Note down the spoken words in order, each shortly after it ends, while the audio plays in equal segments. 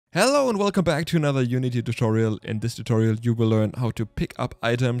Hello and welcome back to another Unity tutorial. In this tutorial you will learn how to pick up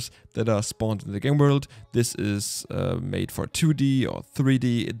items that are spawned in the game world. This is made for 2D or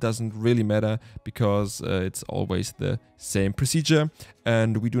 3D, it doesn't really matter because it's always the same procedure,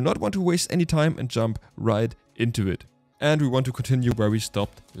 and we do not want to waste any time and jump right into it. And we want to continue where we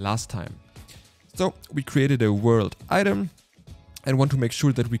stopped last time. So we created a world item and want to make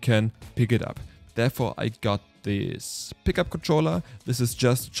sure that we can pick it up. Therefore I got this pickup controller. This is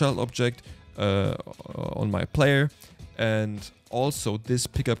just a child object on my player, and also this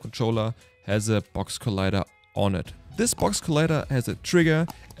pickup controller has a box collider on it. This box collider has a trigger,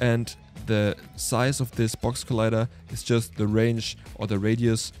 and the size of this box collider is just the range or the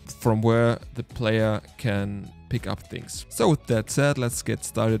radius from where the player can pick up things. So with that said, let's get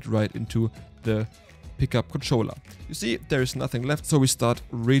started right into the pickup controller. You see, there is nothing left, so we start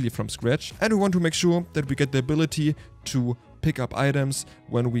really from scratch, and we want to make sure that we get the ability to pick up items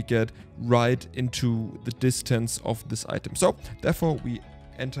when we get right into the distance of this item. So therefore we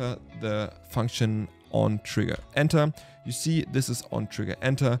enter the function on trigger enter. You see, this is on trigger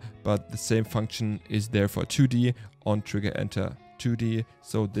enter, but the same function is there for 2D, on trigger enter 2D,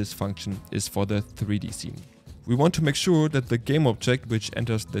 so this function is for the 3D scene. We want to make sure that the game object which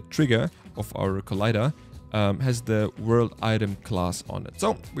enters the trigger of our collider has the world item class on it.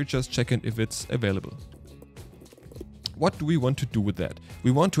 So we're just checking if it's available. What do we want to do with that?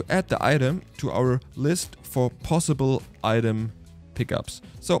 We want to add the item to our list for possible item pickups.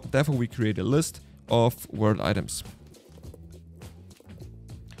 So therefore we create a list of world items.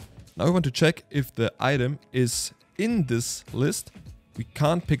 Now we want to check if the item is in this list. We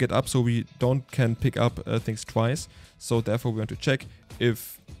can't pick it up, so we can pick up things twice. So therefore we want to check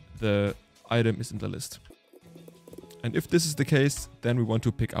if the item is in the list. And if this is the case, then we want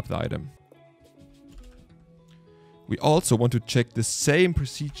to pick up the item. We also want to check the same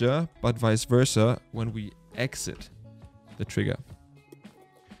procedure, but vice versa, when we exit the trigger.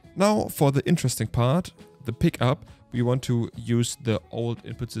 Now for the interesting part, the pickup, we want to use the old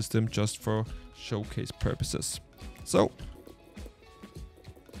input system just for showcase purposes. So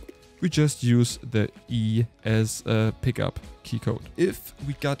we just use the E as a pickup key code. If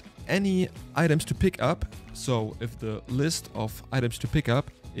we got any items to pick up, so if the list of items to pick up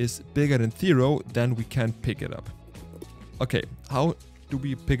is bigger than 0, then we can pick it up. Okay, how do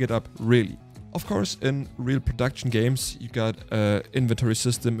we pick it up really? Of course, in real production games, you got inventory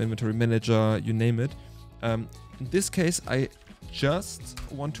system, inventory manager, you name it. In this case, I just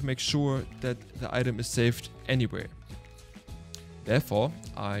want to make sure that the item is saved anywhere. Therefore,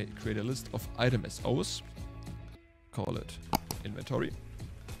 I create a list of item SOs, call it inventory,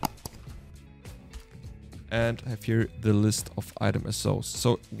 and have here the list of item SOs.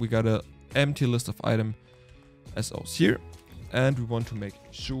 So we got an empty list of item SOs here, and we want to make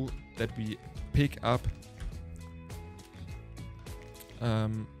sure that we pick up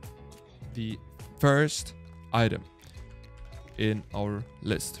the first item in our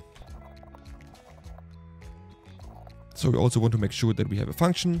list. So we also want to make sure that we have a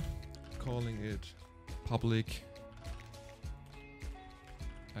function, calling it public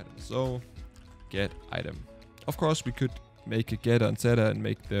item so get item. Of course, we could make a getter and setter and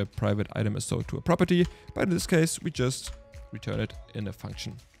make the private item so to a property, but in this case, we just return it in a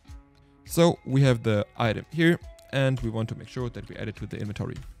function. So we have the item here, and we want to make sure that we add it to the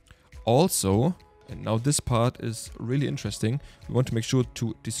inventory. Also, and now this part is really interesting, we want to make sure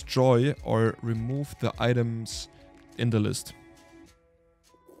to destroy or remove the items in the list.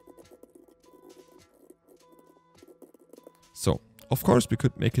 So, of course, we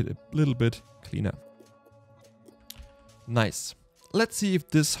could make it a little bit cleaner. Nice. Let's see if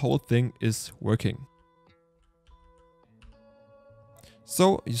this whole thing is working.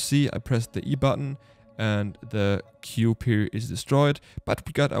 So, you see, I pressed the E button and the cube here is destroyed, but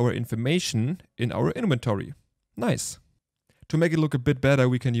we got our information in our inventory. Nice. To make it look a bit better,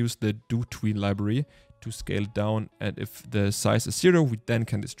 we can use the doTween library to scale it down, and if the size is 0, we then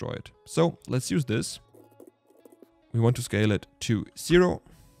can destroy it. So let's use this. We want to scale it to 0,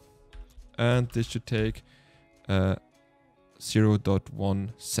 and this should take 0.1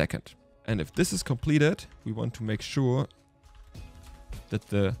 second. And if this is completed, we want to make sure that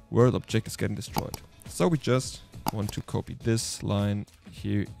the world object is getting destroyed. So we just want to copy this line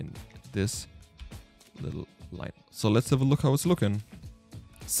here in this little line. So let's have a look how it's looking.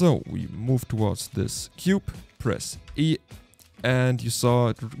 So we move towards this cube, press E, and you saw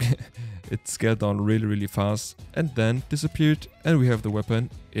it, it scaled down really fast and then disappeared, and we have the weapon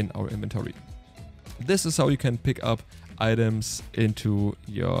in our inventory. This is how you can pick up items into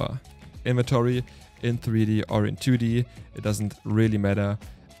your inventory in 3D or in 2D. It doesn't really matter.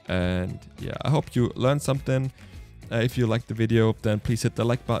 And yeah, I hope you learned something. If you liked the video, then please hit the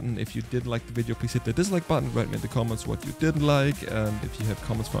like button. If you didn't like the video, please hit the dislike button. Write me in the comments what you didn't like, and if you have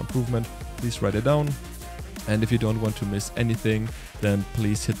comments for improvement, please write it down. And if you don't want to miss anything, then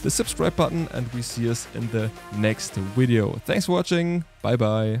please hit the subscribe button, and we see us in the next video. Thanks for watching. Bye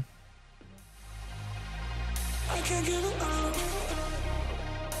bye. I can't give it up.